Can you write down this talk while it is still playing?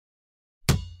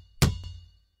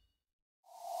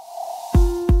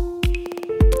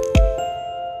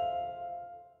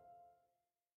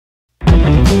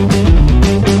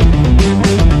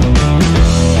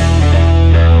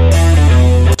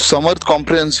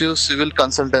Comprehensive Civil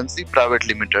Consultancy Private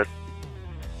Limited.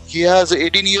 He has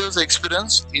 18 years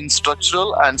experience in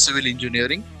structural and civil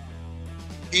engineering.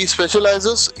 He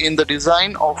specializes in the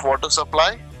design of water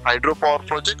supply, hydropower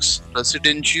projects,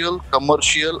 residential,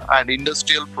 commercial and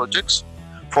industrial projects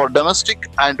for domestic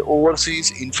and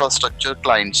overseas infrastructure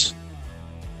clients.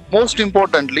 Most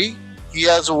importantly, he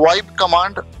has a wide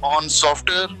command on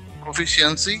software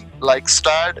proficiency like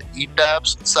STAAD,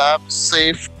 ETABS, SAP,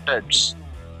 SAFE, TEDS,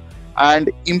 and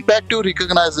impactive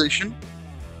recognition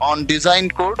on design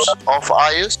codes of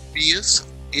IS, PS,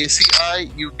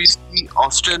 ACI, UTC,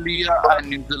 Australia and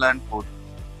New Zealand code.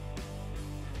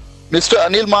 Mr.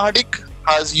 Anil Mahadik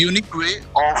has unique way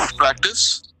of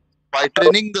practice by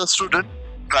training the student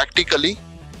practically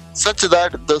such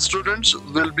that the students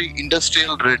will be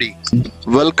industrial ready.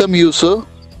 Welcome you, sir.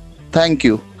 Thank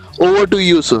you. Over to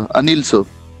you, sir. Anil, sir.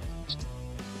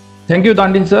 Thank you,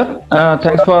 Dandin, sir.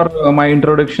 Thanks for my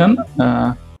introduction.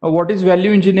 What is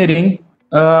value engineering?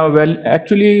 Well,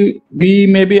 actually, we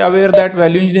may be aware that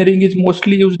value engineering is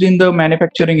mostly used in the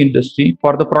manufacturing industry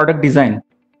for the product design.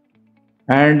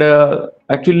 And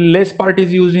actually, less part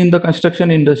is used in the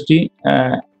construction industry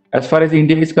as far as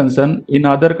India is concerned. In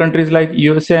other countries like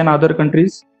USA and other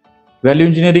countries, value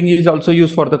engineering is also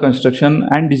used for the construction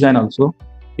and design also.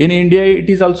 In India, it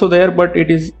is also there, but it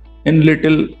is in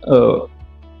little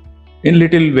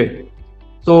way.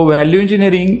 So value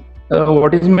engineering,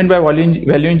 what is meant by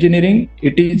value engineering?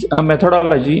 It is a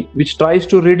methodology which tries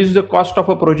to reduce the cost of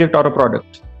a project or a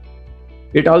product.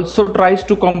 It also tries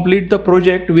to complete the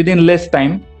project within less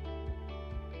time.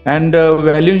 And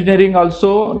value engineering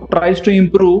also tries to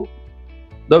improve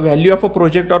the value of a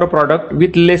project or a product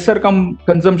with lesser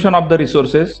consumption of the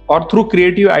resources or through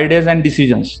creative ideas and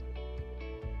decisions.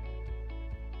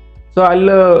 So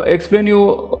I'll explain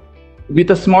you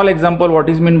with a small example what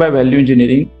is meant by value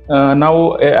engineering.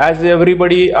 Now, as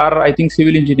everybody are, I think,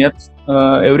 civil engineers,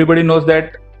 everybody knows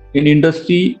that in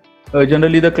industry,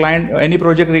 generally the client, any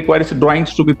project requires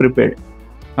drawings to be prepared.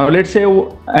 Now, let's say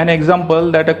an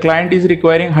example that a client is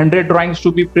requiring 100 drawings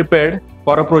to be prepared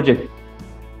for a project.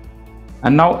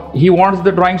 And now he wants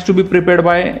the drawings to be prepared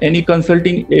by any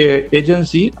consulting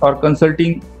agency or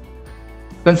consultancy.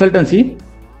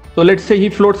 So let's say he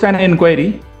floats an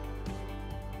inquiry.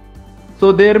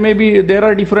 So there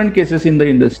are different cases in the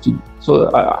industry. So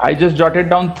I just jotted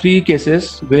down 3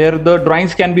 cases where the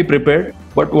drawings can be prepared.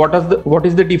 But what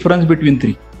is the difference between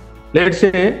 3? Let's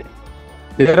say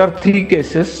there are 3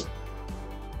 cases.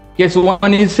 Case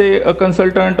 1 is, say, a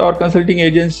consultant or consulting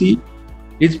agency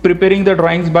is preparing the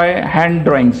drawings by hand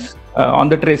drawings on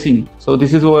the tracing. So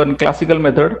this is one classical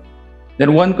method.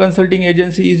 Then one consulting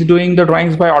agency is doing the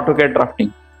drawings by AutoCAD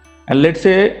drafting. And let's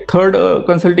say third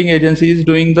consulting agency is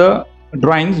doing the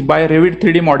drawings by Revit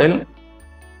 3D model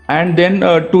and then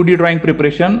 2D drawing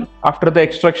preparation after the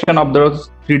extraction of those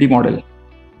 3D model.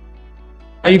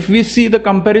 If we see the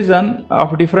comparison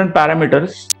of different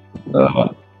parameters,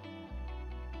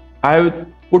 I have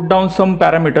put down some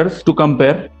parameters to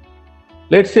compare.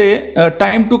 Let's say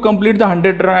time to complete the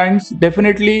 100 drawings.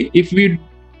 Definitely, if we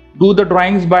do the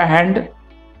drawings by hand,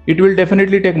 it will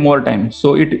definitely take more time.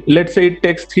 So let's say it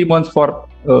takes 3 months for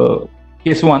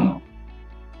case 1.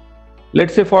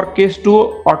 Let's say for case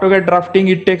 2, AutoCAD drafting,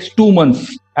 it takes 2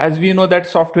 months. As we know that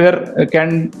software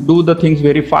can do the things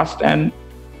very fast and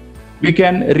we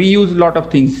can reuse a lot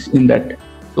of things in that.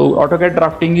 So AutoCAD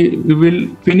drafting, we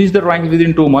will finish the drawings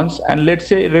within 2 months. And let's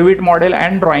say Revit model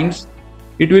and drawings,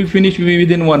 it will finish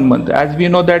within 1 month. As we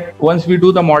know that once we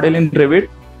do the model in Revit,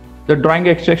 the drawing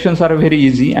extractions are very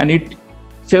easy and it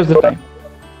saves the time.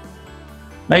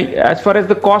 Now, as far as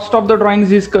the cost of the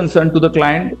drawings is concerned to the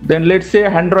client, then let's say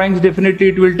hand drawings, definitely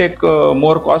it will take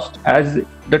more cost as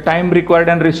the time required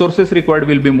and resources required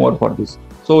will be more for this.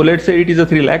 So let's say it is a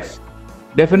 3 lakhs.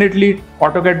 Definitely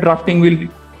AutoCAD drafting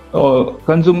will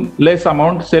consume less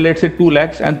amount, say let's say 2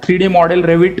 lakhs, and 3D model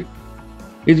Revit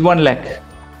is 1 lakh.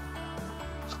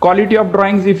 Quality of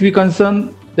drawings, if we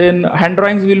concern, then hand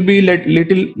drawings will be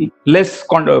little less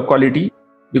quality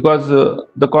because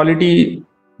the quality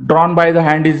drawn by the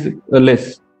hand is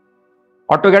less.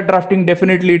 AutoCAD drafting,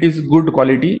 definitely it is good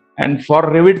quality, and for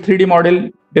Revit 3D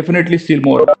model, definitely still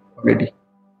more quality.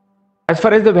 As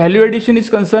far as the value addition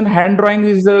is concerned, hand drawing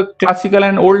is the classical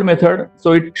and old method,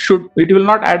 so it will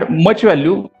not add much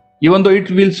value, even though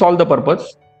it will solve the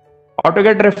purpose.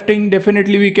 AutoCAD drafting,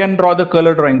 definitely we can draw the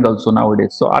color drawings also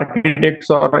nowadays. So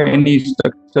architects or any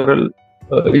structural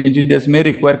engineers may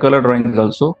require color drawings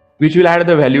also, which will add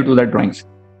the value to that drawings.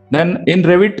 Then in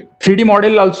Revit, 3D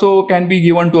model also can be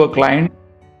given to a client.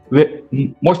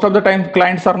 Most of the time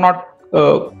clients are not,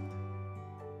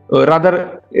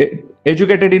 rather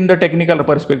educated in the technical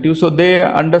perspective, so they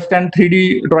understand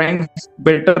 3D drawings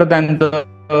better than the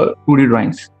 2D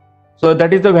drawings. So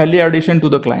that is the value addition to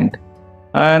the client.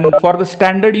 And for the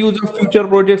standard use of future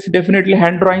projects, definitely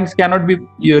hand drawings cannot be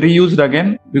reused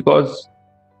again because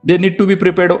they need to be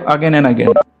prepared again and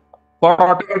again. For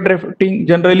AutoCAD drafting,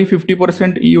 generally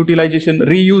 50% utilization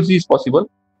reuse is possible.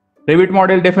 Revit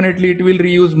model, definitely it will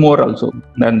reuse more also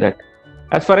than that.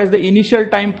 As far as the initial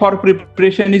time for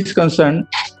preparation is concerned,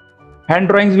 hand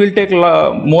drawings will take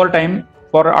more time.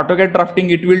 For AutoCAD drafting,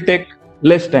 it will take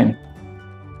less time.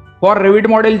 For Revit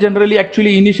model, generally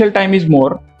actually initial time is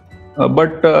more,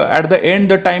 but at the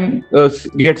end the time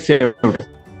gets saved.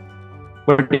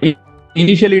 But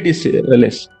initially it is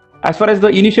less. As far as the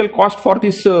initial cost for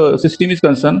this system is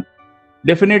concerned,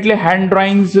 definitely hand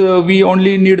drawings, we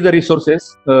only need the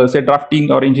resources, say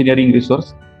drafting or engineering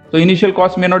resource. So initial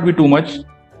cost may not be too much,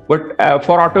 but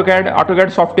for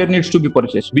AutoCAD software needs to be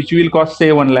purchased, which will cost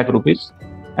say 1 lakh rupees.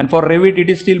 And for Revit, it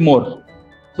is still more.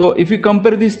 So if you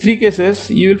compare these three cases,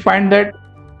 you will find that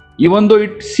even though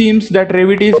it seems that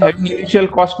Revit is having initial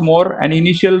cost more and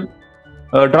initial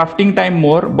drafting time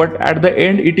more, but at the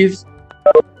end it is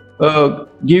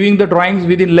giving the drawings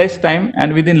within less time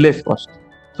and within less cost.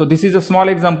 So this is a small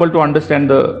example to understand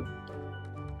the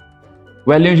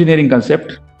value engineering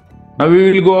concept. Now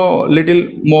we will go a little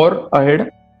more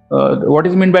ahead. What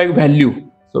is meant by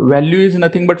value? So value is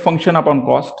nothing but function upon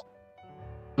cost.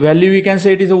 Value, we can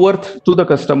say it is a worth to the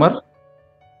customer.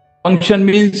 Function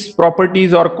means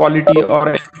properties or quality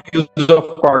or use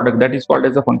of product, that is called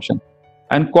as a function.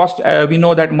 And cost, we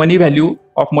know that money value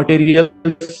of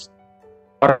materials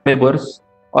or labors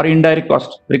or indirect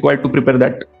cost required to prepare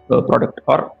that product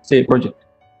or say project.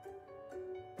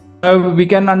 We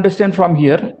can understand from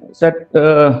here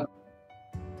that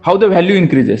how the value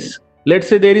increases. Let's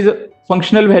say there is a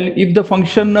functional value. If the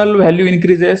functional value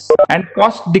increases and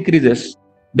cost decreases,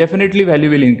 definitely value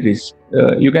will increase.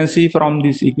 You can see from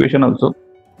this equation also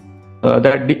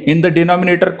that in the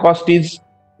denominator cost is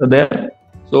there.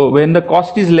 So when the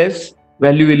cost is less,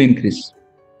 value will increase.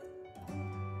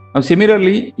 Now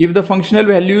similarly, if the functional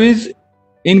value is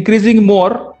increasing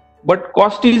more, but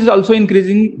cost is also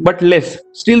increasing but less,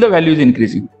 still the value is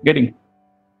increasing. Getting?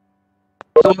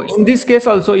 So in this case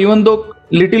also, even though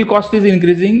little cost is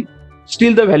increasing,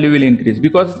 still the value will increase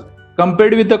because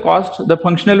compared with the cost, the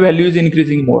functional value is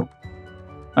increasing more.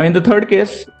 Now in the third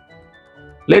case,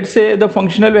 let's say the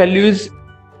functional value is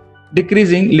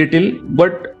decreasing little,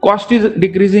 but cost is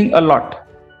decreasing a lot.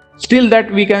 Still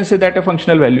that we can say that a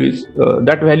functional value is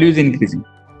that value is increasing.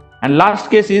 And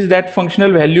last case is that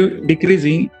functional value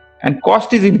decreasing and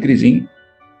cost is increasing.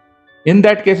 In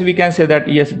that case, we can say that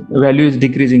yes, value is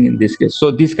decreasing in this case. So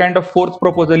this kind of fourth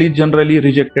proposal is generally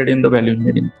rejected in the value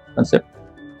engineering concept.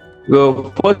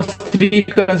 First three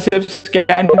concepts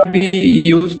can be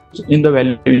used in the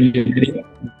value engineering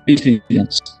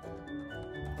decisions.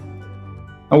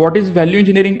 Now, what is value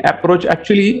engineering approach?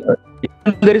 Actually,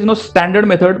 there is no standard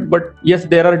method, but yes,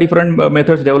 there are different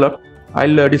methods developed.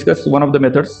 I'll discuss one of the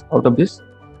methods out of this.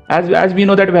 As we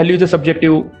know that value is a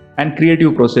subjective and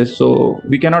creative process, so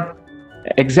we cannot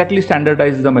exactly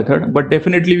standardize the method, but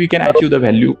definitely we can achieve the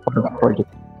value for the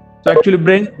project. So actually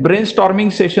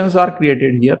brainstorming sessions are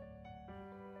created here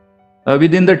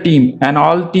within the team, and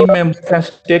all team members and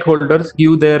stakeholders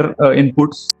give their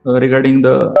inputs regarding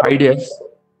the ideas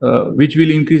which will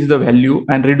increase the value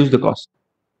and reduce the cost.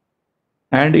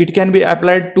 And it can be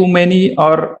applied to many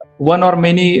or one or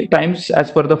many times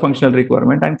as per the functional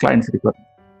requirement and client's requirement.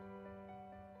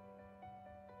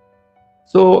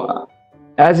 So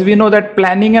as we know that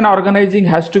planning and organizing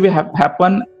has to be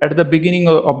happen at the beginning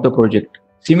of the project.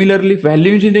 Similarly,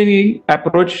 value engineering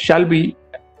approach shall be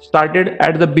started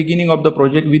at the beginning of the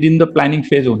project within the planning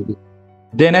phase only.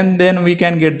 Then we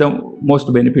can get the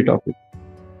most benefit of it.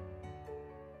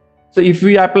 So if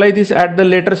we apply this at the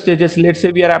later stages, let's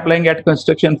say we are applying at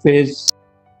construction phase,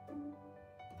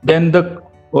 then the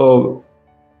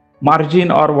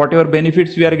margin or whatever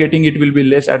benefits we are getting, it will be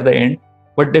less at the end.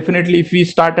 But definitely if we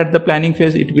start at the planning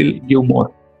phase, it will give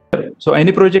more. So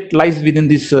any project lies within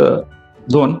this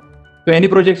zone. So any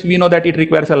projects, we know that it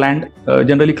requires a land.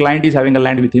 Generally client is having a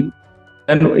land with him.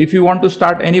 And if you want to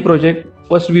start any project,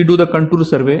 first we do the contour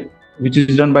survey, which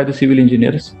is done by the civil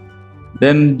engineers.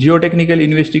 Then geotechnical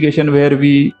investigation, where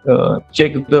we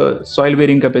check the soil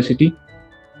bearing capacity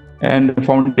and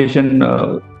foundation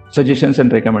suggestions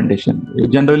and recommendation.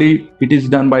 Generally it is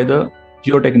done by the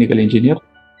geotechnical engineer.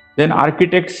 Then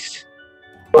architects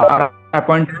are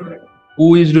appointed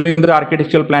who is doing the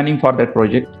architectural planning for that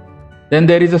project. Then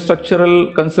there is a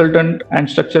structural consultant and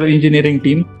structural engineering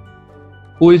team.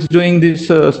 who is doing this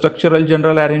structural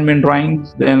general arrangement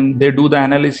drawings. Then they do the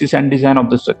analysis and design of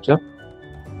the structure.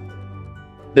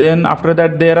 Then after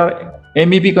that, there are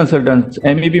MEP consultants.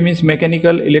 MEP means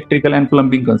mechanical, electrical, and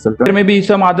plumbing consultants. There may be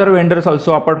some other vendors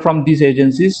also apart from these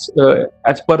agencies,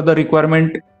 as per the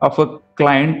requirement of a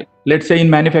client. Let's say in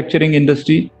manufacturing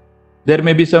industry, there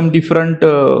may be some different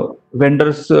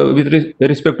vendors with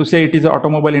respect to, say, it is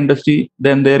automobile industry.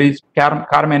 Then there is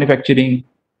car manufacturing,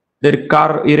 there are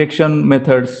car erection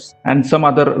methods, and some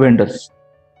other vendors.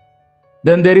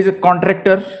 Then there is a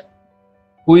contractor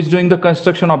who is doing the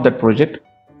construction of that project,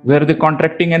 where the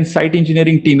contracting and site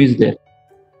engineering team is there.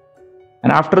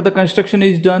 And after the construction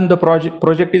is done, the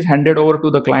project is handed over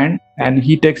to the client, and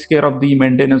he takes care of the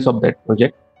maintenance of that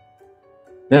project.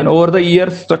 Then over the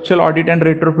years, structural audit and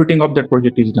retrofitting of that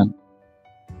project is done.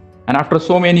 And after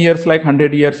so many years, like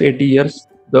 100 years, 80 years,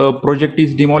 the project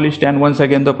is demolished, and once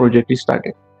again the project is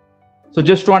started. So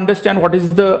just to understand what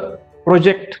is the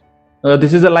project,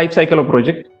 this is a life cycle of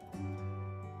project.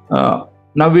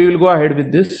 Now we will go ahead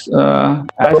with this.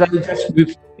 As I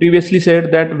just previously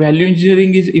said, that value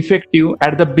engineering is effective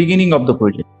at the beginning of the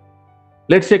project.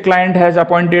 Let's say client has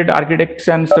appointed architects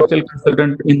and structural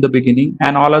consultant in the beginning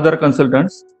and all other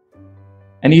consultants.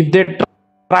 And if they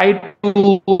try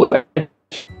to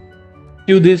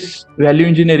achieve this value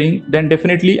engineering, then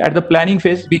definitely at the planning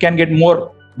phase, we can get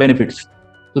more benefits.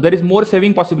 So there is more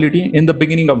saving possibility in the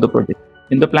beginning of the project,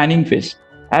 in the planning phase.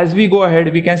 As we go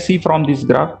ahead, we can see from this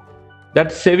graph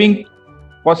that saving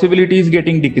possibility is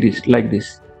getting decreased like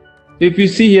this. So if you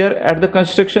see here at the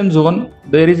construction zone,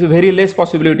 there is a very less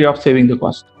possibility of saving the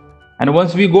cost. And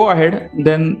once we go ahead,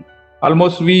 then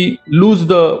almost we lose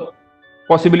the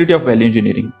possibility of value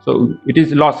engineering. So it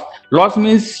is loss. Loss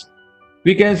means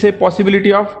we can say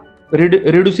possibility of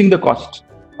reducing the cost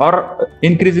or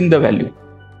increasing the value.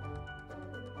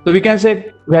 So we can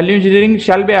say value engineering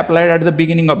shall be applied at the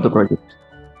beginning of the project.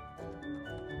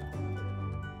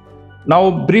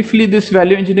 Now, briefly, this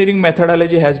value engineering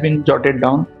methodology has been jotted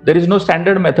down. There is no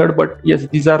standard method, but yes,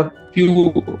 these are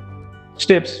few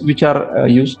steps which are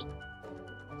used.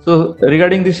 So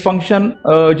regarding this function,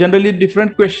 generally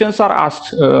different questions are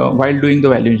asked while doing the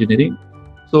value engineering.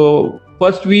 So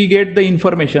first we get the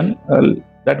information.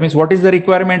 That means what is the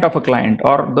requirement of a client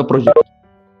or the project.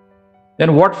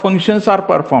 Then what functions are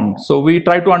performed. So we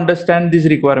try to understand these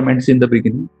requirements in the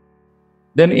beginning.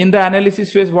 Then in the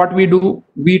analysis phase, what we do,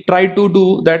 we try to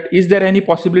do that, is there any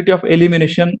possibility of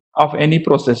elimination of any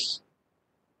process?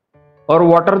 Or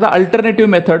what are the alternative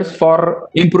methods for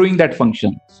improving that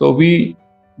function? So we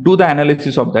do the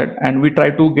analysis of that and we try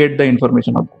to get the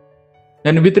information of that.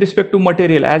 Then with respect to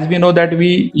material, as we know that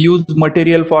we use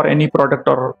material for any product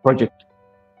or project.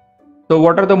 So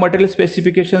what are the material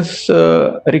specifications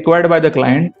required by the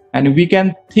client? And we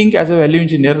can think as a value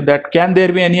engineer that can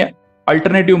there be any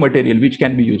alternative material which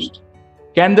can be used?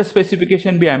 Can the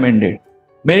specification be amended?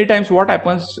 Many times what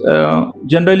happens,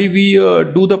 generally we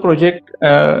do the project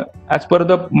as per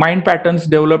the mind patterns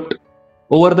developed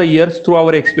over the years through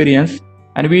our experience,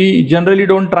 and we generally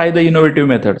don't try the innovative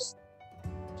methods.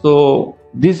 So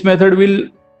this method will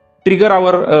trigger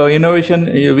our innovation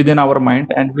within our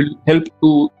mind and will help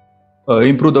to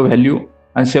improve the value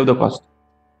and save the cost.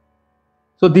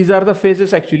 So these are the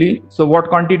phases actually. So what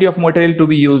quantity of material to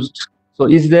be used? So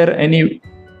is there any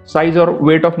size or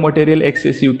weight of material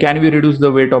excessive? Can we reduce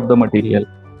the weight of the material?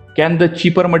 Can the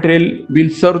cheaper material will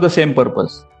serve the same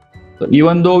purpose? So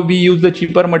even though we use the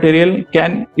cheaper material,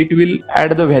 it will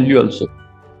add the value also.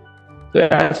 So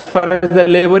as far as the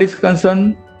labor is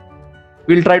concerned,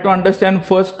 we'll try to understand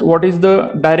first what is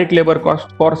the direct labor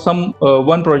cost for some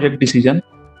one project decision.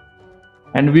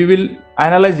 And we will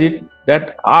analyze it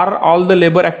that are all the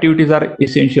labor activities are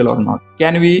essential or not.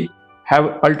 Can we have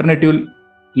alternative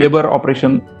labor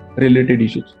operation related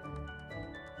issues?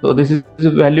 So this is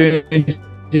value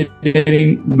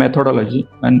engineering methodology.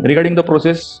 And regarding the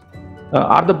process,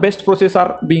 are the best process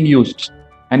are being used?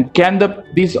 And can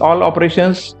these all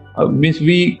operations, means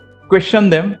we question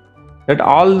them that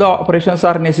all the operations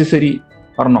are necessary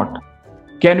or not?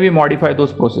 Can we modify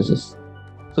those processes?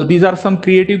 So these are some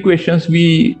creative questions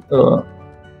we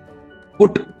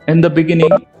put in the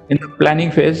beginning, in the planning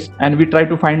phase, and we try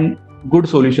to find good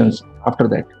solutions after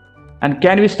that. And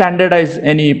can we standardize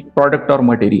any product or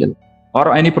material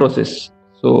or any process?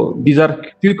 So these are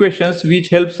few questions which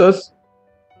helps us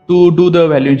to do the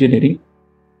value engineering.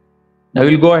 I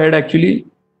will go ahead actually.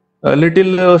 A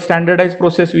little standardized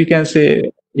process we can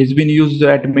say is been used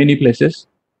at many places.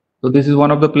 So this is one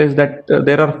of the places that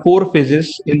there are 4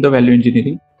 phases in the value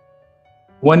engineering.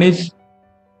 One is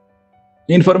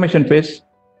information phase,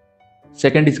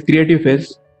 second is creative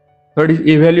phase, Third is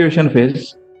evaluation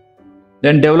phase,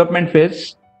 then development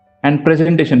phase, and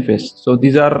presentation phase. So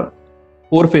these are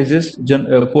four phases,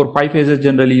 five phases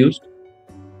generally used.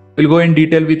 We'll go in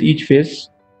detail with each phase.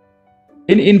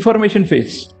 In information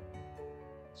phase,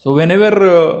 so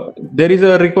whenever there is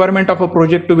a requirement of a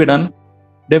project to be done,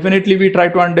 definitely we try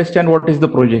to understand what is the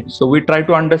project. So we try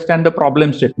to understand the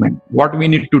problem statement, what we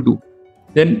need to do.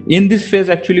 Then in this phase,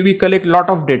 actually, we collect lot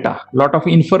of data, lot of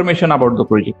information about the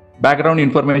project, background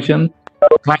information,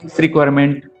 client's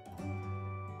requirement.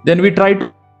 Then we try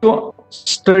to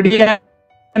study and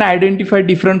identify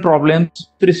different problems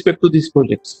with respect to these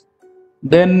projects.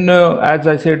 Then, as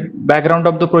I said, background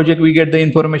of the project, we get the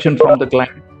information from the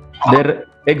client, their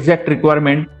exact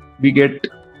requirement, we get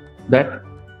that.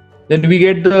 Then we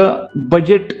get the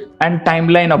budget and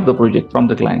timeline of the project from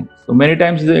the client. So many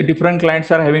times the different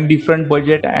clients are having different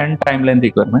budget and timeline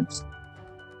requirements.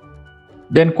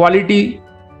 Then quality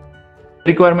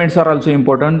requirements are also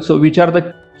important. So which are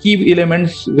the key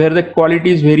elements where the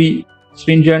quality is very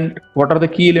stringent? What are the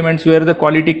key elements where the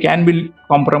quality can be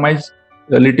compromised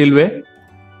a little way?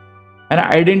 And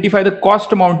identify the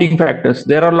cost mounting factors.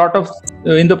 There are a lot of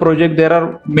in the project, there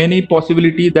are many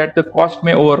possibilities that the cost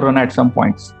may overrun at some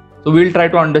points. So we'll try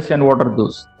to understand what are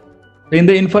those. In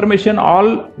the information,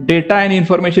 all data and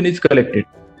information is collected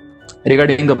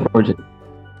regarding the project.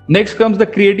 Next comes the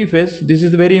creative phase. This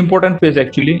is a very important phase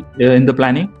actually in the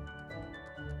planning.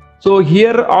 So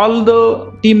here all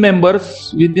the team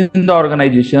members within the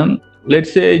organization,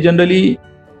 let's say generally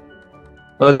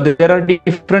there are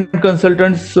different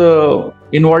consultants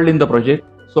involved in the project.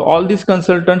 So all these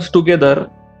consultants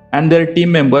together and their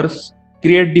team members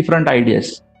create different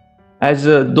ideas. As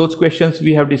those questions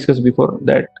we have discussed before,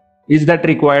 that is that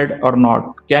required or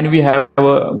not? Can we have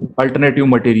alternative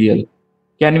material?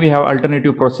 Can we have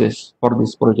alternative process for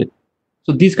this project?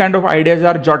 So these kind of ideas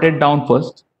are jotted down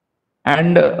first.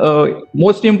 And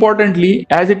most importantly,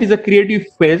 as it is a creative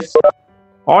phase,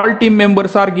 all team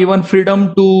members are given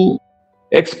freedom to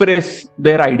express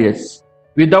their ideas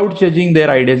without judging their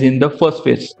ideas in the first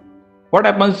phase. What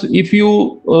happens if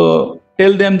you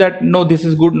tell them that no, this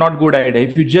is good, not good idea?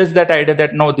 If you judge that idea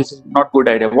that no, this is not good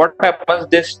idea, what happens?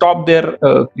 They stop their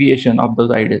creation of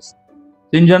those ideas.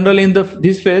 In general, in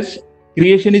this phase,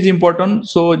 creation is important.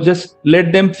 So just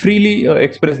let them freely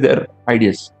express their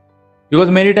ideas, because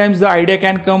many times the idea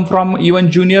can come from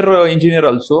even junior engineer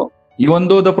also. Even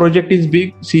though the project is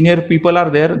big, senior people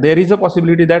are there, there is a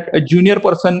possibility that a junior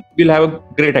person will have a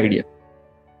great idea.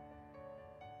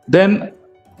 Then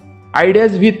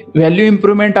ideas with value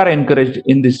improvement are encouraged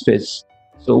in this phase.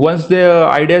 So once the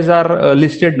ideas are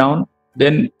listed down,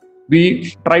 then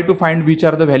we try to find which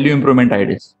are the value improvement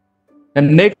ideas.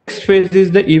 And next phase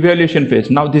is the evaluation phase.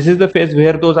 Now this is the phase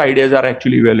where those ideas are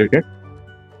actually evaluated.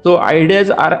 So ideas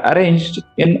are arranged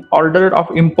in order of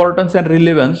importance and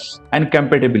relevance and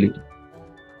compatibility.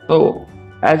 So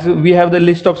as we have the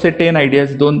list of say 10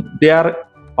 ideas, they are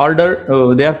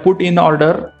they are put in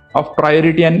order of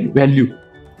priority and value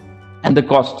and the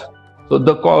cost. So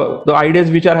the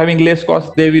ideas which are having less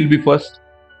cost, they will be first.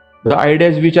 The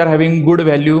ideas which are having good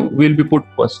value will be put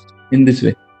first in this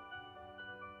way.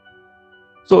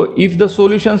 So if the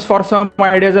solutions for some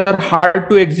ideas are hard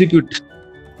to execute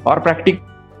or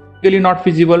practically not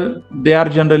feasible, they are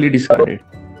generally discarded.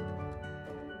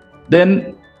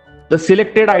 Then the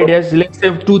selected ideas, let's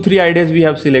say 2-3 ideas we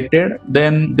have selected,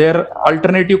 then their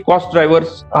alternative cost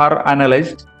drivers are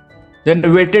analyzed.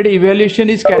 Then weighted evaluation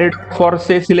is carried for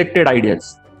say selected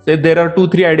ideas. Say there are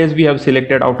 2-3 ideas we have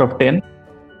selected out of 10.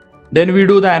 Then we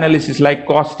do the analysis like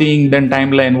costing, then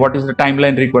timeline. What is the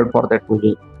timeline required for that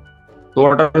project? So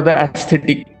what are the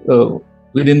aesthetic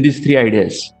within these 3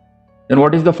 ideas? Then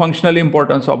what is the functional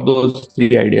importance of those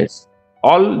 3 ideas?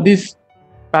 All these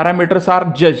parameters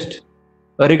are judged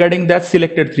regarding that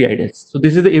selected 3 ideas. So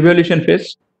this is the evaluation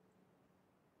phase.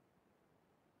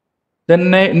 Then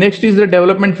next is the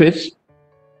development phase.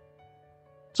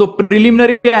 So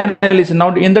preliminary analysis.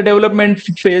 Now in the development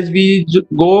phase, we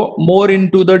go more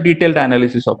into the detailed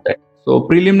analysis of that. So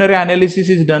preliminary analysis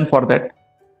is done for that.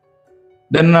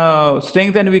 Then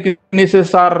strengths and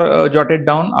weaknesses are jotted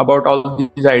down about all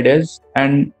these ideas,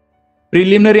 and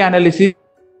preliminary analysis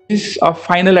of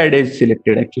final idea is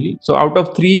selected actually. So out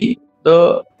of 3,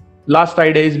 the last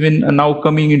idea has been now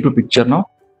coming into picture now.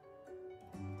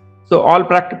 So all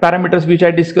parameters which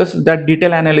I discussed, that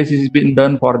detailed analysis has been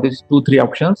done for these 2-3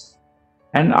 options,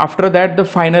 and after that the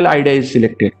final idea is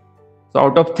selected. So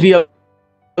out of 3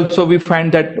 also we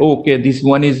find that okay, this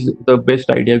one is the best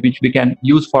idea which we can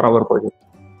use for our project.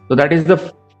 So that is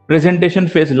the presentation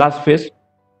phase, last phase,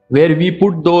 where we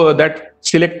put that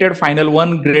selected final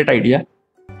one great idea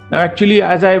Actually,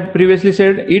 as I previously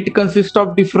said, it consists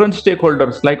of different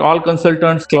stakeholders like all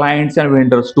consultants, clients, and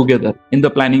vendors together in the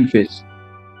planning phase,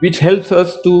 which helps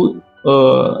us to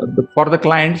for the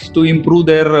clients to improve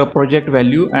their project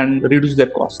value and reduce their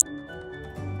cost.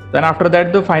 Then after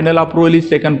that, the final approval is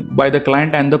taken by the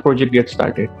client and the project gets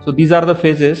started. So these are the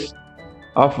phases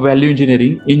of value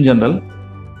engineering in general.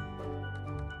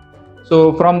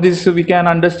 So from this, we can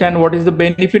understand what is the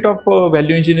benefit of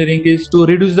value engineering is to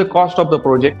reduce the cost of the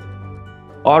project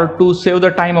or to save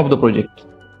the time of the project.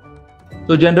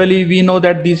 So generally, we know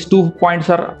that these 2 points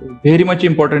are very much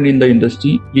important in the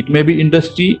industry. It may be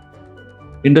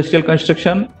industrial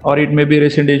construction, or it may be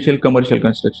residential commercial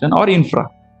construction or infra.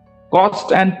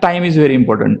 Cost and time is very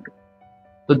important.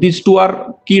 So these two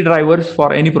are key drivers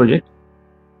for any project.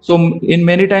 So in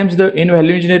many times in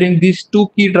value engineering, these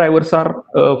two key drivers are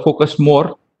focused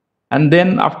more. And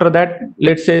then after that,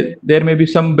 let's say there may be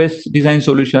some best design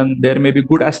solution, there may be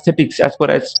good aesthetics as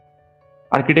far as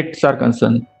architects are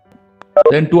concerned.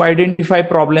 Then to identify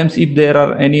problems if there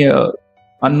are any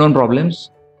unknown problems,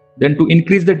 then to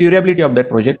increase the durability of that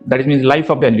project, that means life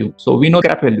of value. So we know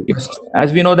scrap value.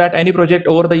 As we know that any project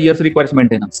over the years requires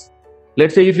maintenance.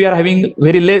 Let's say if we are having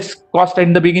very less cost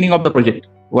in the beginning of the project,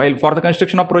 while for the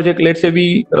construction of project, let's say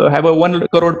we have a 1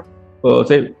 crore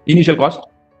say initial cost,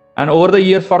 and over the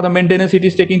years for the maintenance it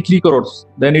is taking 3 crores,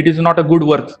 then it is not a good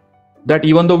worth. That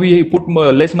even though we put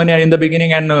less money in the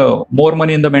beginning and more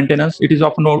money in the maintenance, it is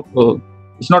of no,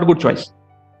 it's not a good choice.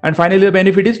 And finally, the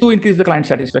benefit is to increase the client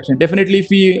satisfaction. Definitely, if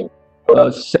we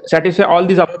satisfy all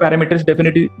these other parameters,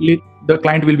 definitely the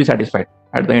client will be satisfied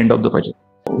at the end of the project.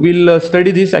 We'll study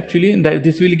this actually, and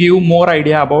this will give more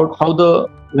idea about how the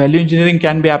value engineering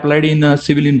can be applied in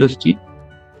civil industry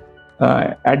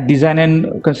at design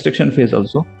and construction phase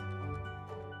also.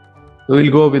 So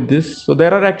we'll go with this. So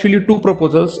there are actually 2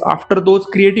 proposals. After those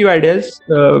creative ideas,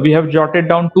 we have jotted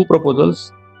down 2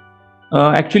 proposals.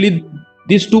 Actually,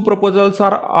 these 2 proposals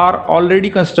are already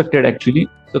constructed actually.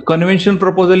 So conventional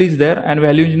proposal is there and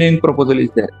value engineering proposal is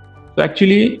there. So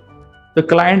actually, the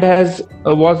client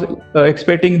was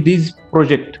expecting this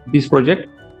project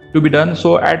to be done.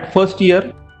 So at first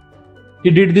year, he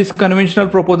did this conventional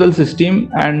proposal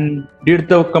system and did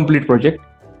the complete project.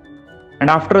 And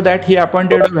after that, he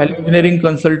appointed a value engineering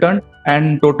consultant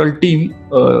and total team,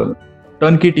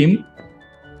 turnkey team,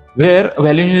 where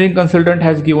value engineering consultant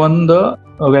has given the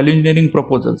value engineering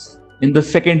proposals in the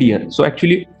second year. So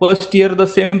actually, first year, the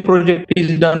same project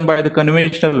is done by the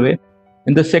conventional way.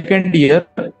 In the second year,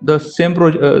 the same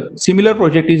similar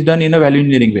project is done in a value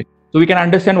engineering way. So we can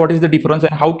understand what is the difference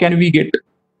and how can we get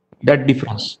that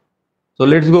difference. So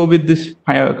let's go with this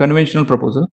conventional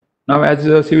proposal. Now, as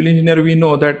a civil engineer, we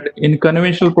know that in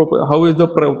conventional how is the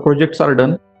projects are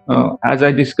done. As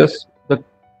I discussed, the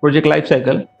project life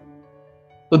cycle.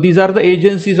 So these are the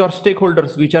agencies or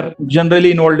stakeholders which are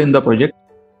generally involved in the project.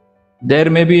 There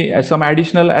may be some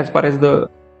additional as far as the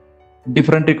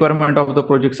different requirement of the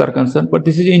projects are concerned, but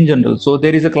this is in general. So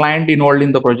there is a client involved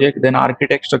in the project, then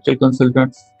architect, structural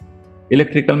consultants,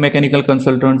 electrical, mechanical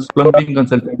consultants, plumbing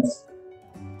consultants.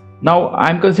 Now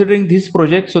I'm considering this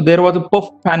project. So there was a puff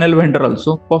panel vendor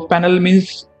also. Puff panel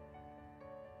means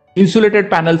insulated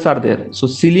panels are there. So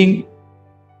ceiling,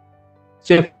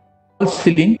 say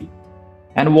ceiling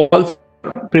and walls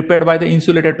prepared by the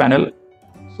insulated panel.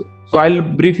 So I'll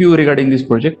brief you regarding this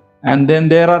project. And then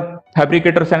there are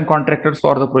fabricators and contractors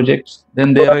for the projects.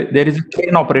 Then there is a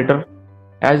crane operator.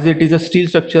 As it is a steel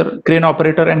structure, crane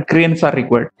operator and cranes are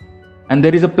required. And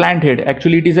there is a plant head.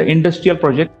 Actually, it is an industrial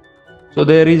project. So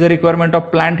there is a requirement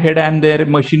of plant head and their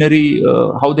machinery,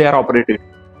 how they are operated.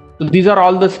 So these are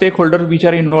all the stakeholders which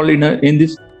are involved in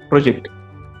this project.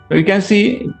 So you can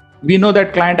see, we know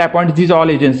that client appoints these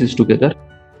all agencies together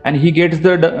and he gets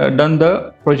done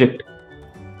the project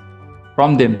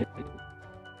from them.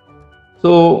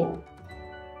 So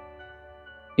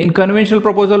in conventional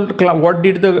proposal, what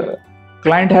did the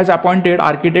client has appointed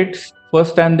architects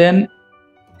first, and then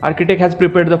architect has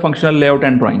prepared the functional layout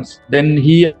and drawings. Then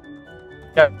he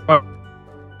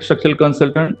structural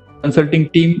consulting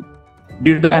team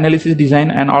did the analysis, design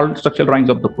and all structural drawings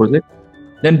of the project.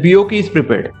 Then BOQ is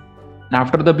prepared.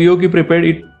 After the BOQ prepared,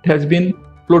 it has been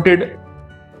floated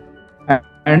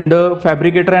and the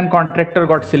fabricator and contractor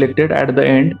got selected at the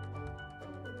end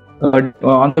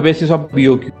on the basis of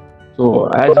BOQ. So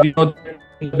as we know,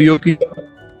 the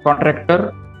BOQ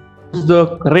contractor is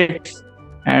the rates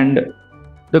and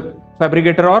the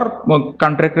fabricator or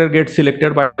contractor gets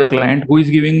selected by the client who is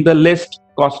giving the less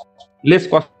cost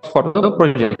for the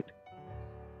project.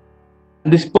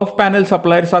 This puff panel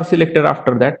suppliers are selected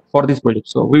after that for this project.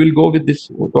 So we will go with this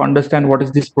to understand what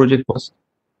is this project first.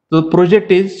 The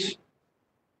project is,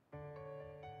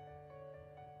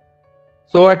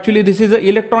 so actually this is an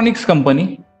electronics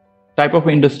company type of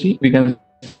industry we can,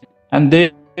 and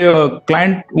they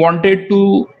client wanted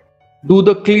to do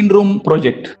the clean room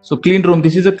project. So clean room,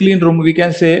 this is a clean room we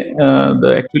can say.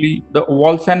 Actually the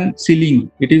walls and ceiling,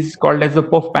 it is called as the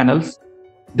puff panels.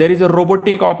 There is a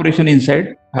robotic operation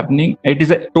inside happening. It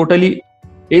is a totally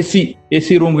AC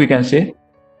room we can say,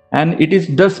 and it is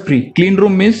dust free. Clean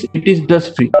room means it is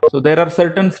dust free. So there are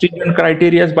certain stringent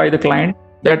criteria by the client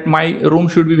that my room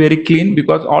should be very clean,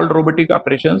 because all robotic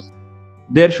operations,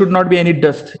 there should not be any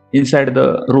dust inside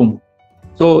the room.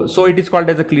 So it is called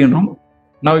as a clean room.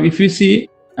 Now if you see,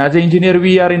 as an engineer,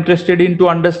 we are interested in to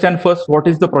understand first what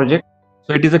is the project.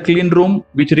 So it is a clean room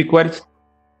which requires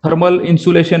thermal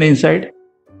insulation inside.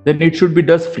 Then it should be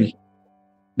dust free.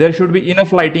 There should be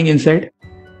enough lighting inside.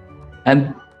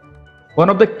 And one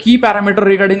of the key parameters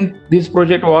regarding this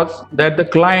project was that the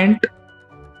client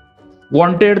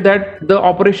wanted that the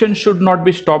operation should not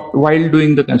be stopped while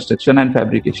doing the construction and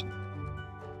fabrication.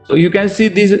 So you can see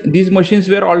these machines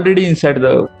were already inside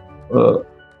the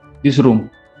this room.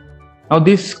 Now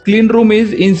this clean room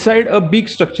is inside a big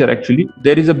structure. Actually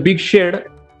there is a big shed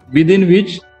within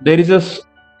which there is a,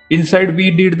 inside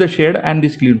we did the shed and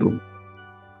this clean room.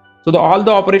 So all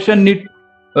the operation need,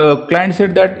 client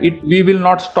said that we will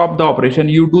not stop the operation,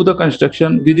 you do the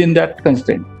construction within that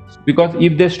constraint, because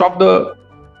if they stop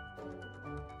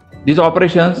these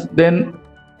operations, then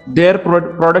their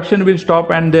production will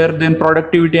stop, and their then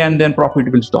productivity and then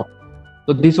profit will stop.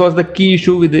 So this was the key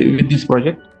issue with this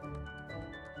project.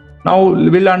 Now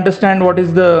we'll understand what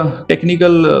is the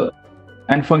technical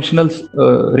and functional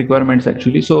requirements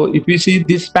actually. So if we see,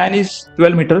 this span is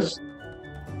 12 meters,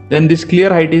 then this clear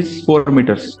height is 4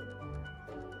 meters.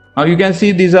 Now you can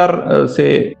see these are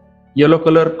say yellow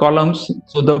color columns.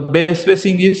 So the base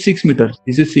spacing is 6 meters.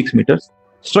 This is 6 meters.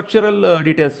 Structural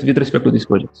details with respect to this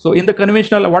project. So in the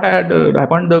conventional, what had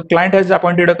happened, the client has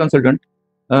appointed a consultant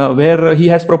where he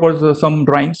has proposed some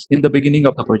drawings in the beginning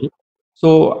of the project.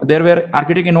 So there were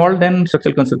architect involved, then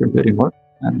structural consultant were involved,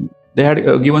 and they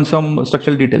had given some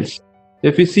structural details.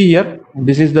 If you see here,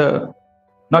 this is the,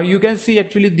 now you can see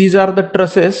actually these are the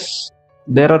trusses,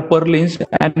 there are purlins,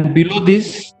 and below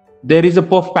this there is a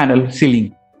puff panel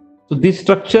ceiling. So this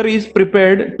structure is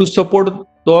prepared to support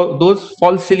those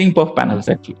false ceiling puff panels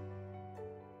actually.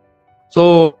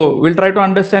 So we'll try to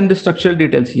understand the structural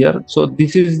details here. So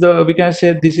this is the, we can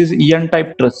say this is EN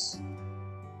type truss.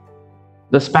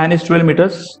 The span is 12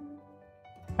 meters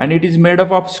and it is made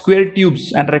up of square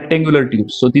tubes and rectangular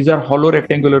tubes. So these are hollow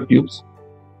rectangular tubes.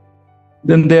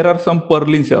 Then there are some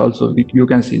purlins also, you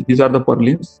can see these are the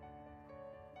purlins.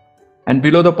 And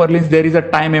below the purlins there is a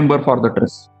tie member for the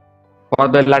truss, for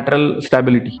the lateral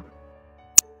stability.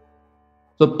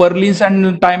 So purlins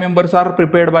and tie members are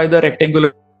prepared by the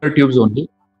rectangular tubes only.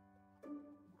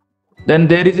 Then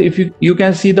there is, if you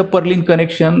can see the purlin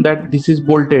connection, that this is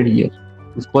bolted here.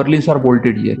 These purlins are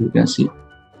bolted here, you can see.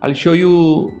 I'll show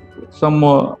you some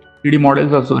 3D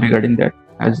models also regarding that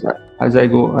as I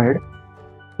go ahead.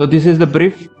 So this is the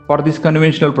brief for this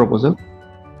conventional proposal.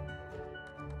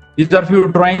 These are few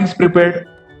drawings prepared,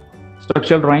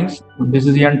 structural drawings. This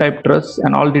is the N-type truss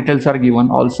and all details are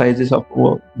given, all sizes of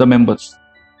the members.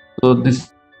 So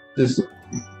this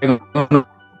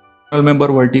member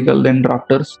vertical, then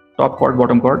rafters, top chord,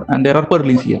 bottom chord, and there are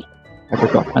purlins here at the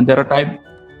top, and there are tie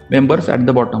members at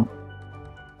the bottom.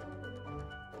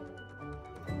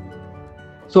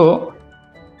 So,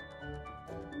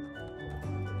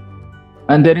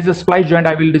 and there is a splice joint.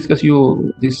 I will discuss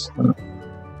you this.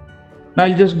 Now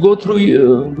I'll just go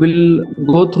through, we'll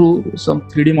go through some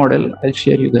 3D model. I'll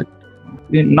share you that.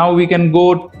 Now we can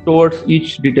go towards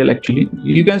each detail actually.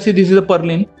 You can see this is a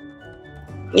purlin.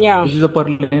 Yeah. This is a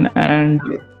purlin, and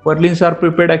purlins are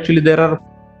prepared actually. There are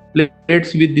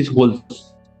plates with these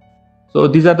holes. So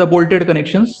these are the bolted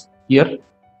connections here.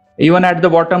 Even at the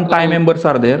bottom, tie members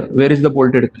are there. Where is the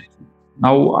bolted connection?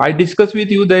 Now I discuss with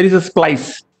you, there is a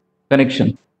splice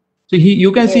connection. So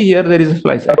you can see here there is a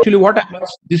splice. Actually what happens,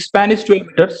 this span is 12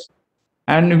 meters.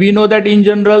 And we know that in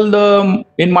general,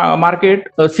 in market,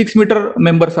 6 meter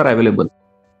members are available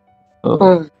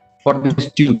for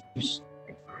these tubes.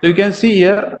 So you can see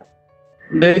here,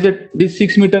 there is this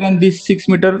 6 meter and this 6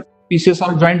 meter pieces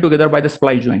are joined together by the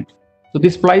splice joint. So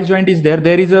this splice joint is there.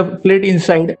 There is a plate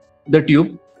inside the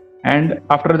tube, and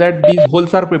after that these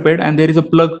holes are prepared, and there is a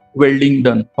plug welding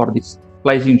done for this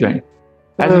splicing joint.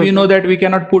 As we know that we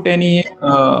cannot put any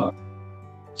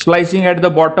splicing at the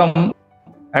bottom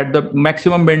at the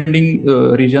maximum bending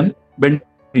region.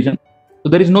 So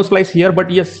there is no splice here,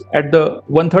 but yes, at the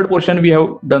 1/3 portion we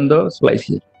have done the splice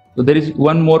here. So there is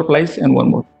one more splice and one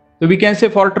more. So we can say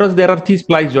for truss there are 3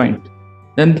 splice joint.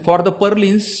 Then for the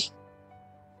purlins,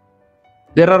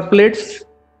 there are plates.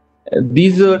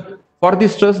 These for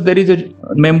this truss there is a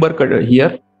member cutter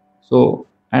here. So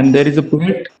and there is a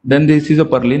plate. Then this is a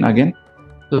purlin again.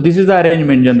 So this is the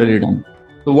arrangement generally done.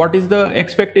 So what is the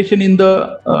expectation in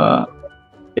the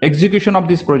execution of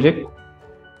this project?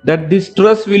 That this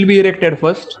truss will be erected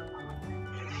first,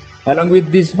 along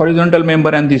with this horizontal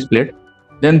member and this plate.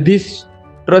 Then this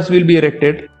truss will be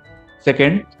erected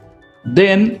second.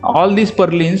 Then all these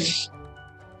purlins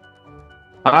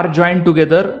are joined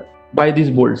together by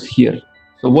these bolts here.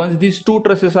 So once these 2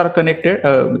 trusses are connected,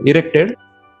 erected,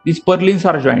 these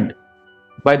purlins are joined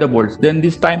by the bolts. Then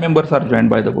these tie members are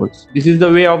joined by the bolts. This is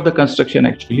the way of the construction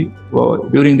actually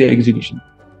during the execution.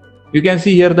 You can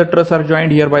see here the truss are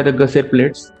joined here by the gusset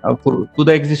plates to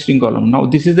the existing column. Now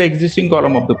this is the existing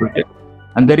column of the project,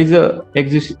 and there is a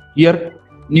here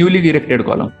newly erected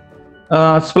column.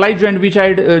 Splice joint which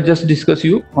I just discussed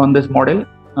you on this model.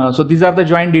 So these are the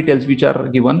joint details which are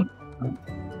given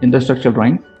in the structural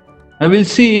drawing. And we'll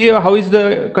see how is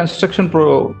the construction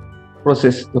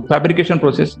process, the fabrication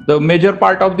process. The major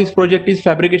part of this project is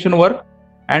fabrication work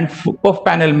and puff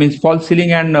panel, means false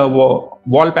ceiling and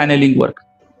wall paneling work.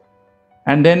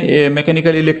 And then a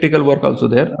mechanical electrical work also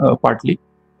there partly.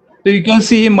 So you can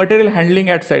see material handling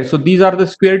at site. So these are the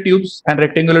square tubes and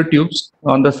rectangular tubes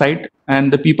on the site,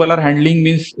 and the people are handling,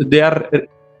 means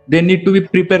they need to be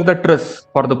prepare the truss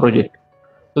for the project.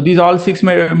 So these all 6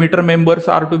 meter members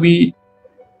are to be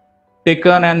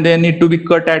taken and they need to be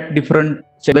cut at different.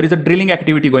 So there is a drilling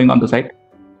activity going on the site.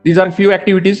 These are few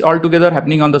activities all together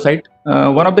happening on the site.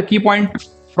 One of the key points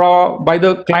by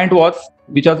the client was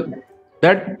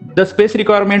that the space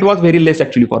requirement was very less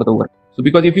actually for the work. So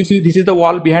because if you see, this is the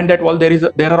wall, behind that wall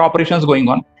there are operations going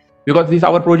on, because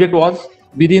our project was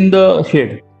within the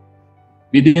shed,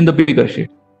 within the bigger shed.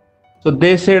 So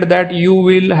they said that you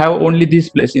will have only this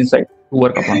place inside to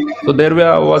work upon. So there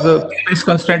was a space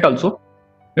constraint also.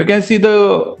 You can see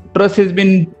the truss has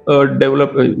been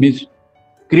developed, means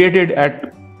created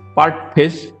at part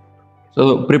phase.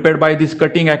 So prepared by these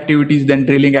cutting activities, then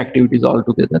drilling activities all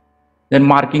together, then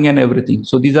marking and everything.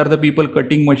 So these are the people,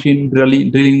 cutting machine,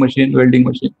 drilling machine, welding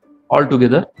machine, all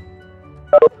together.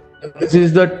 This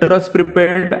is the truss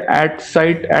prepared at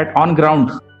site on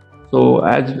ground. So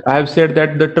as I have said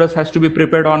that the truss has to be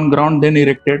prepared on ground, then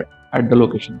erected at the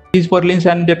location. These purlins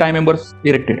and the tie members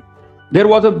erected. There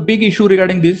was a big issue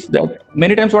regarding this, that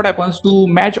many times what happens to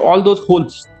match all those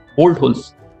holes, bolt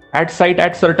holes at site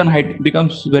at certain height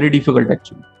becomes very difficult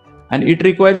actually. And it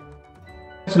requires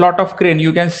a lot of crane.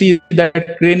 You can see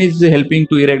that crane is helping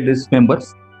to erect these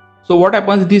members. So what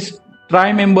happens, these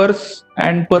tie members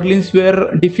and purlins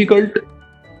were difficult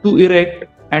to erect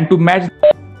and to match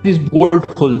these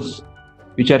bolt holes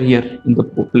which are here in the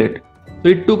plate. So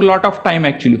it took a lot of time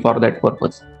actually for that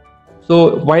purpose.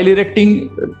 So while erecting,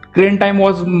 crane time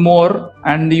was more,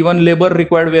 and even labor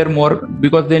required were more,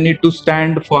 because they need to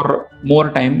stand for more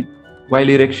time while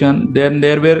erection. Then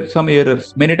there were some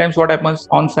errors. Many times what happens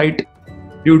on site,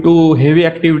 due to heavy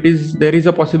activities, there is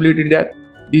a possibility that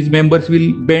these members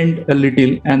will bend a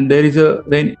little, and there is a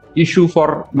then issue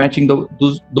for matching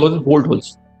those bolt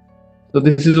holes. So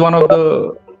this is one of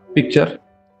the picture.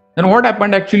 Then what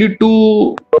happened actually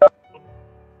to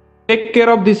take care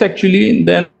of this actually,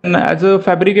 then as a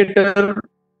fabricator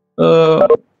felt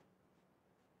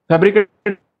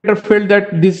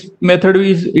that this method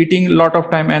is eating a lot of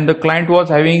time and the client was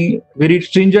having very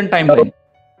stringent timeline.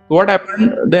 What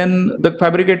happened then, the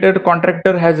fabricator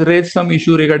contractor has raised some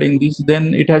issue regarding this.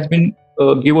 Then it has been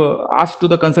asked to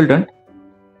the consultant,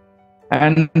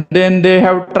 and then they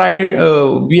have tried,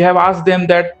 we have asked them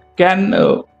that can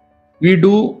we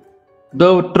do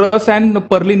the truss and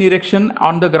purlin erection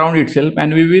on the ground itself,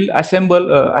 and we will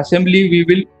assembly we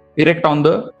will erect on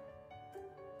the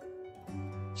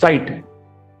site.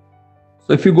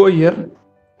 So if you go here,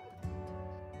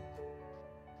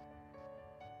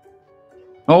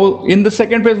 now in the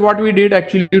second phase what we did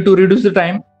actually to reduce the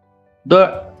time,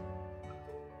 the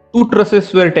 2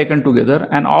 trusses were taken together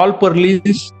and all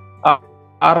purlins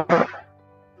are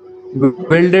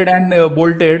welded and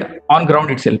bolted on ground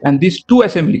itself, and these 2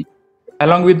 assembly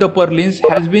along with the purlins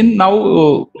has been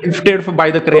now lifted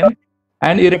by the crane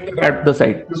and erected at the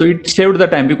site. So it saved the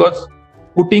time, because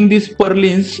putting these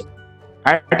purlins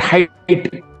at height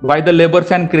by the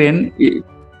labors and crane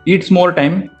eats more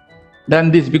time than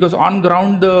this, because on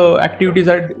ground the activities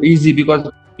are easy because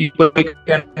people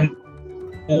can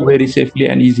move very safely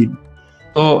and easily.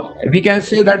 So we can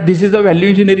say that this is the value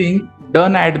engineering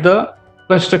done at the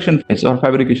construction phase or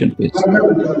fabrication phase.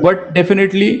 But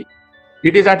definitely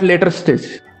It is at later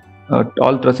stage,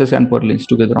 all trusses and purlins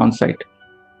together on site.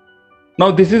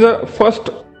 Now this is a first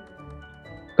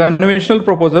conventional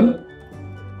proposal.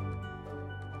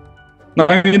 Now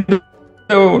in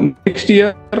the next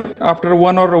year, after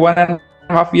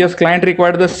 1.5 years, client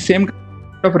required the same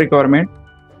kind of requirement.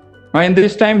 Now in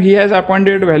this time, he has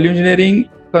appointed value engineering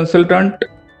consultant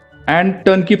and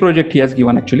turnkey project he has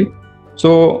given actually.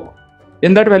 So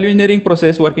in that value engineering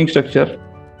process, working structure,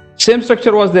 same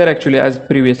structure was there actually as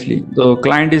previously. The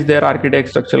client is there, architect,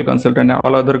 structural consultant,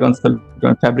 all other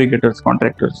consultants, fabricators,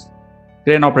 contractors,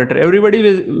 crane operator,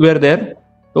 everybody were there.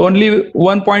 So only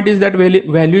one point is that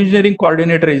value engineering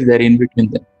coordinator is there in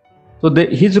between them. So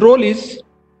his role is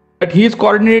that he is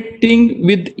coordinating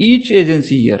with each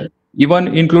agency here,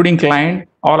 even including client,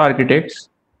 all architects,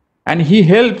 and he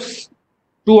helps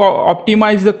to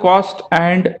optimize the cost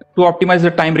and to optimize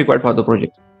the time required for the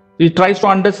project. He tries to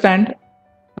understand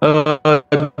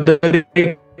the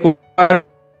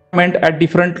requirement at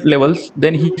different levels.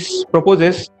 Then he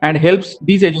proposes and helps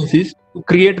these agencies to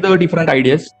create the different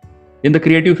ideas in the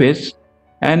creative phase,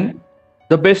 and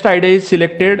the best idea is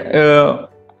selected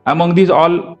among these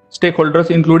all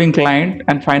stakeholders, including client,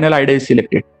 and final idea is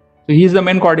selected. So he is the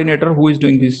main coordinator who is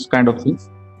doing this kind of things.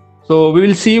 So we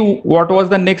will see what was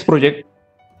the next project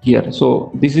here.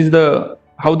 So this is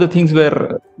how the things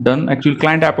were done. Actually,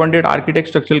 client appointed architect,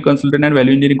 structural consultant, and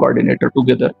value engineering coordinator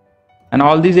together, and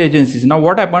all these agencies. Now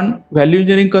what happened? Value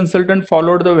engineering consultant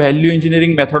followed the value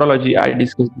engineering methodology I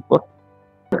discussed before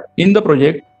in the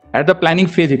project at the planning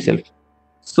phase itself.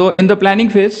 So in the planning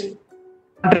phase,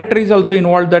 contractor is also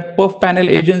involved, that perf panel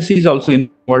agency is also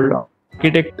involved,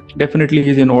 architect definitely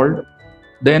is involved,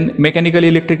 then mechanical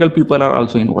electrical people are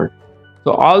also involved.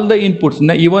 So all the inputs,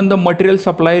 even the material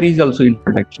supplier is also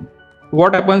involved actually.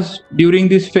 What happens during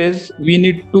this phase, we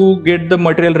need to get the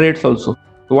material rates also.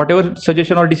 So whatever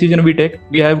suggestion or decision we take,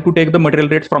 we have to take the material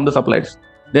rates from the suppliers.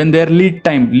 Then their lead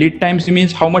times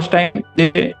means how much time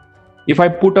if I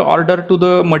put an order to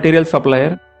the material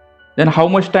supplier, then how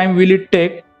much time will it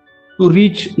take to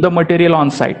reach the material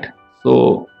on site?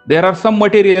 So there are some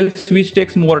materials which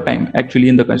takes more time actually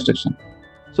in the construction.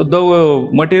 So the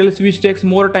materials which takes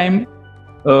more time,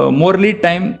 more lead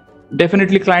time,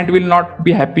 definitely client will not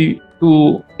be happy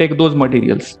to take those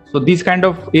materials. So this kind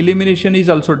of elimination is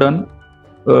also done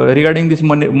regarding this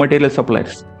material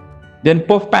suppliers. Then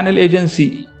perf panel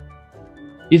agency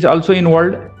is also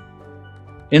involved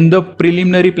in the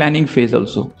preliminary planning phase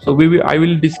also. So I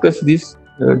will discuss this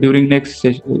during next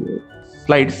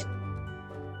slides.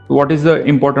 What is the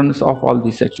importance of all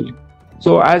this actually?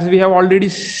 So as we have already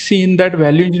seen that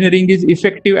value engineering is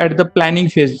effective at the planning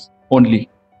phase only,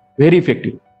 very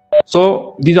effective.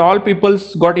 So these all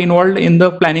peoples got involved in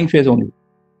the planning phase only.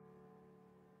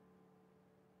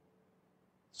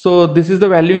 So this is the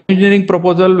value engineering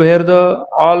proposal where the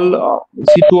all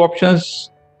C2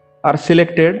 options are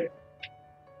selected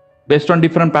based on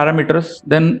different parameters.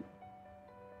 Then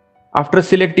after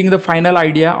selecting the final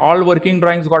idea, all working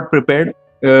drawings got prepared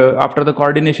after the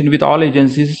coordination with all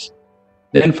agencies.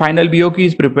 Then final BOQ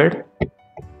is prepared,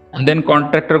 and then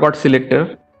contractor got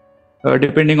selected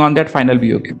depending on that final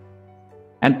BOQ.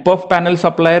 And perf panel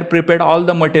supplier prepared all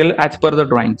the material as per the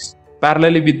drawings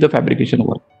parallelly with the fabrication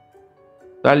work.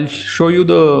 So I'll show you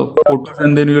the photos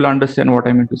and then you will understand what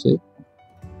I meant to say.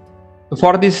 So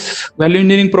for this value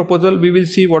engineering proposal, we will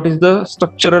see what is the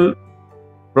structural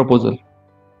proposal.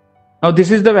 Now this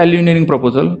is the value engineering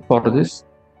proposal for this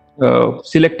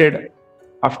selected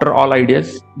after all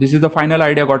ideas. This is the final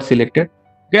idea got selected.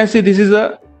 You can see this is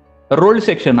a rolled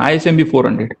section ISMB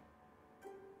 400.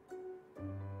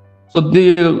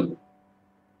 So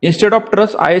instead of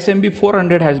truss, ISMB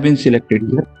 400 has been selected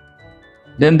here.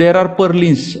 Then there are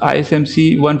purlins,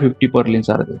 ISMC 150 purlins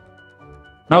are there.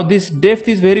 Now this depth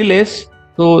is very less,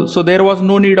 so there was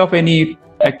no need of any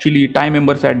actually tie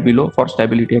members at below for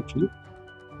stability actually.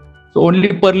 So only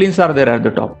purlins are there at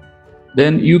the top.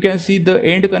 Then you can see the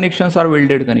end connections are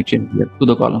welded connection here to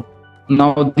the column.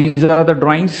 Now these are the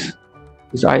drawings.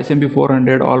 This ISMB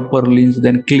 400, all purlins,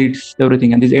 then cleats,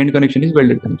 everything, and this end connection is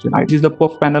welded connection. This is the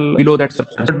perf panel below that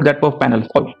structure, that perf panel,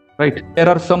 right? There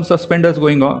are some suspenders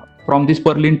going on from this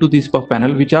purlin to this perf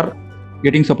panel, which are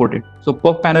getting supported. So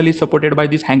perf panel is supported by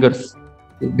these hangers,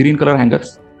 green color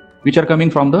hangers, which are coming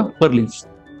from the purlins.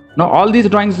 Now all these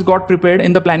drawings got prepared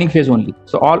in the planning phase only.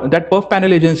 So all that perf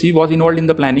panel agency was involved in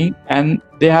the planning, and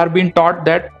they have been taught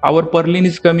that our purlin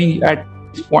is coming at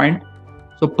this point.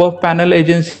 So perf panel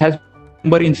agency has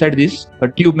member inside this, a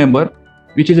tube member,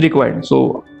 which is required.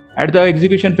 So at the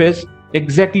execution phase,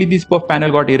 exactly this perf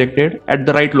panel got erected at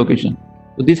the right location.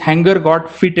 So this hanger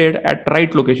got fitted at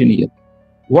right location here.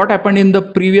 what happened in the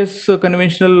previous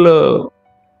conventional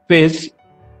phase,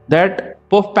 that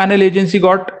perf panel agency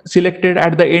got selected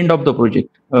at the end of the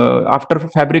project after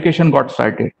fabrication got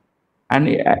started. And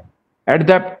at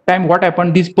that time, what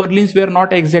happened, these purlins were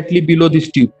not exactly below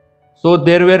this tube. So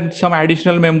there were some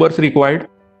additional members required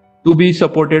to be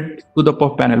supported to the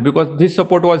perf panel, because this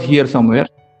support was here somewhere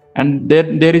and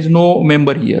there is no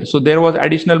member here. So there was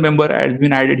additional member has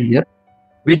been added here,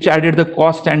 which added the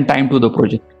cost and time to the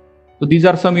project. So these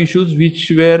are some issues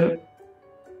which were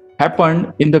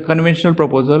happened in the conventional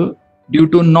proposal due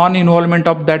to non-involvement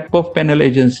of that perf panel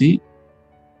agency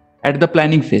at the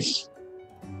planning phase.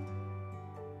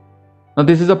 Now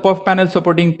this is a perf panel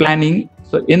supporting planning.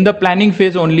 So in the planning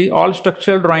phase only, all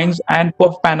structural drawings and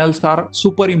perf panels are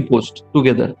superimposed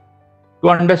together to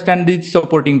understand these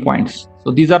supporting points.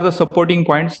 So these are the supporting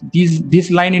points.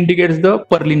 This line indicates the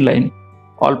purlin line,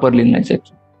 all purlin lines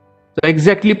actually. So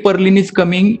exactly purlin is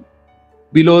coming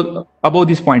above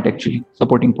this point actually,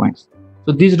 supporting points.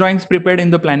 So these drawings prepared in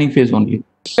the planning phase only.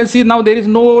 You can see now there is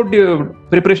no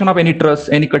preparation of any truss,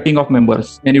 any cutting of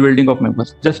members, any welding of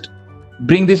members. Just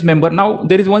bring this member. Now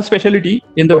there is one specialty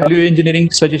in the value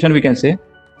engineering suggestion, we can say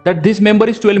that this member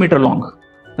is 12 meter long.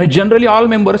 Now, generally all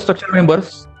members, structural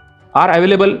members are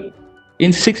available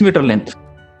in 6 meter length.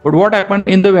 But what happened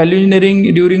in the value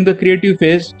engineering during the creative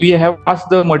phase, we have asked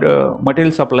the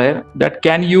material supplier that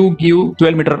can you give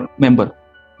 12 meter member?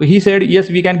 So he said, yes,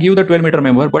 we can give the 12 meter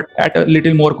member, but at a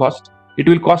little more cost. It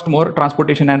will cost more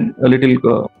transportation and a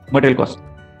little material cost.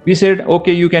 We said,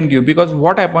 okay, you can give, because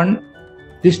what happened,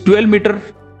 this 12 meter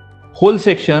whole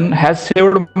section has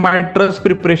saved my truss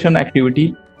preparation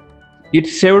activity. It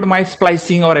saved my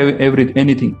splicing or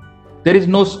anything. There is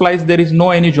no splice, there is no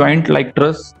any joint like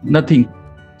truss, nothing.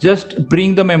 Just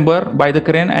bring the member by the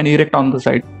crane and erect on the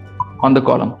side, on the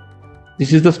column.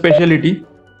 This is the specialty.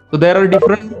 So there are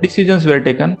different decisions were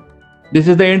taken. This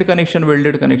is the end connection,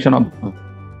 welded connection of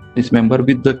this member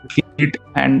with the cleat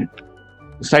and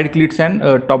side cleats and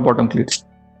top bottom cleats.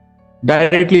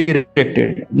 Directly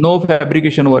erected, no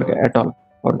fabrication work at all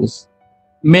for this.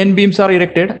 Main beams are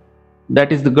erected,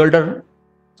 that is the girder.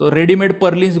 So ready-made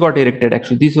purlins got erected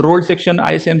actually. This rolled section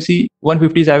ISMC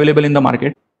 150 is available in the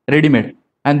market, ready-made.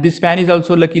 And this span is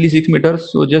also luckily 6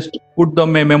 meters. So just put the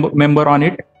member on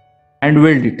it and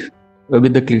weld it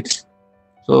with the cleats.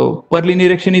 So purlin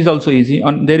erection is also easy.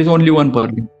 There is only one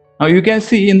purlin. Now you can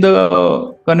see in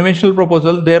the conventional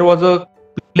proposal, there was a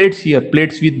plates here,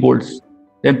 plates with bolts.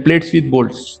 Then plates with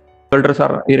bolts. Girders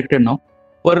are erected now.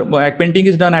 Painting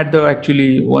is done at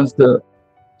the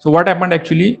So what happened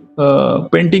actually?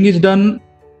 Painting is done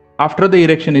after the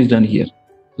erection is done here.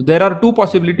 So there are two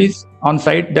possibilities on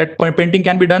site that painting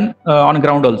can be done on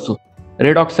ground also.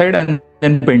 Red oxide and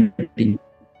then painting.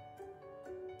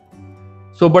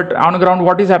 So but on ground,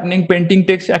 what is happening? Painting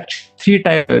takes actually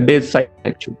 3 days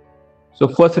actually. So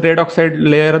first red oxide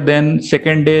layer, then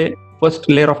second day, first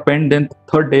layer of paint, then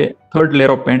third day, third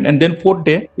layer of paint, and then fourth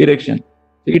day erection.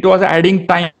 So it was adding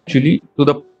time actually to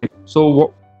the project. So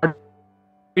what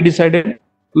we decided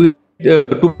to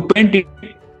paint it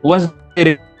once the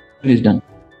erection is done.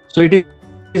 So it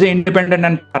is an independent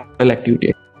and parallel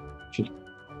activity actually.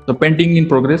 So painting in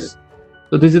progress.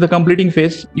 So this is the completing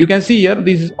phase. You can see here,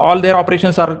 all their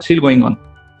operations are still going on.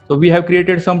 So we have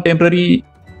created some temporary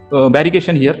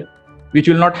barricade here, which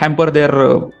will not hamper their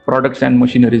products and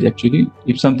machineries actually,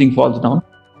 if something falls down.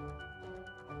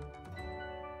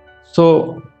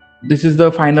 So this is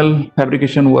the final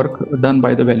fabrication work done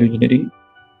by the value engineering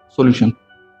solution.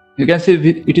 You can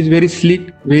see it is very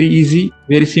sleek, very easy,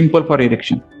 very simple for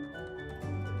erection.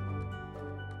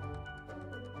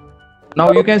 Now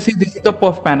you can see this is the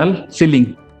perf panel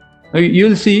ceiling. You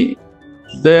will see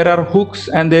there are hooks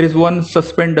and there is one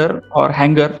suspender or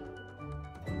hanger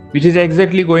which is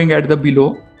exactly going at the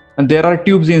below, and there are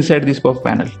tubes inside this perf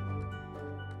panel.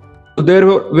 So there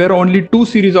were only 2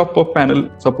 series of perf panel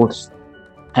supports,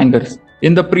 hangers.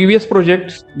 In the previous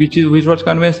project, which was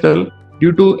conventional,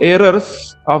 due to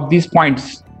errors of these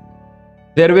points,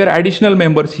 there were additional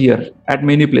members here at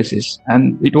many places,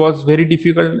 and it was very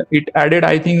difficult. It added,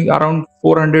 I think, around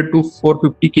 400 to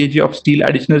 450 kg of steel,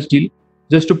 additional steel,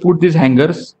 just to put these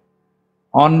hangers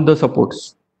on the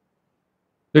supports.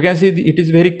 You can see it is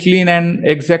very clean and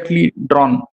exactly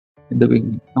drawn in the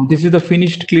beginning. Now this is the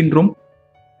finished clean room.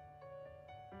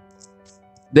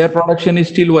 Their production is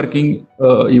still working,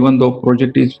 even though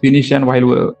project is finished and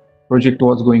while project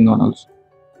was going on also.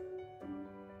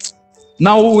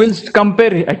 Now we'll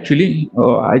compare actually.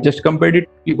 I just compared it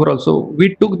before also.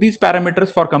 We took these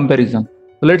parameters for comparison.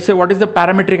 So let's say what is the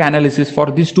parametric analysis for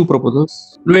these 2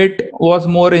 proposals. Weight was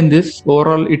more in this.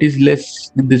 Overall, it is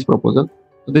less in this proposal.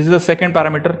 So this is the second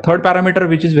parameter. Third parameter,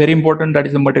 which is very important, that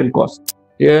is the material cost.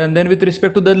 And then with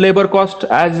respect to the labor cost,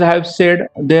 as I have said,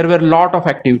 there were a lot of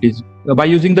activities. By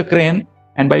using the crane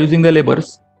and by using the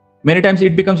laborers, many times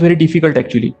it becomes very difficult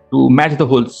actually to match the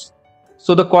holes.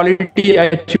 So the quality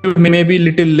achieved may be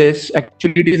little less.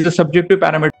 Actually, it is a subjective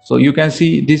parameter. So you can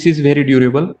see this is very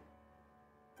durable.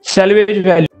 Salvage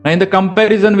value. Now in the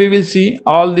comparison, we will see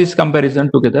all these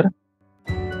comparison together.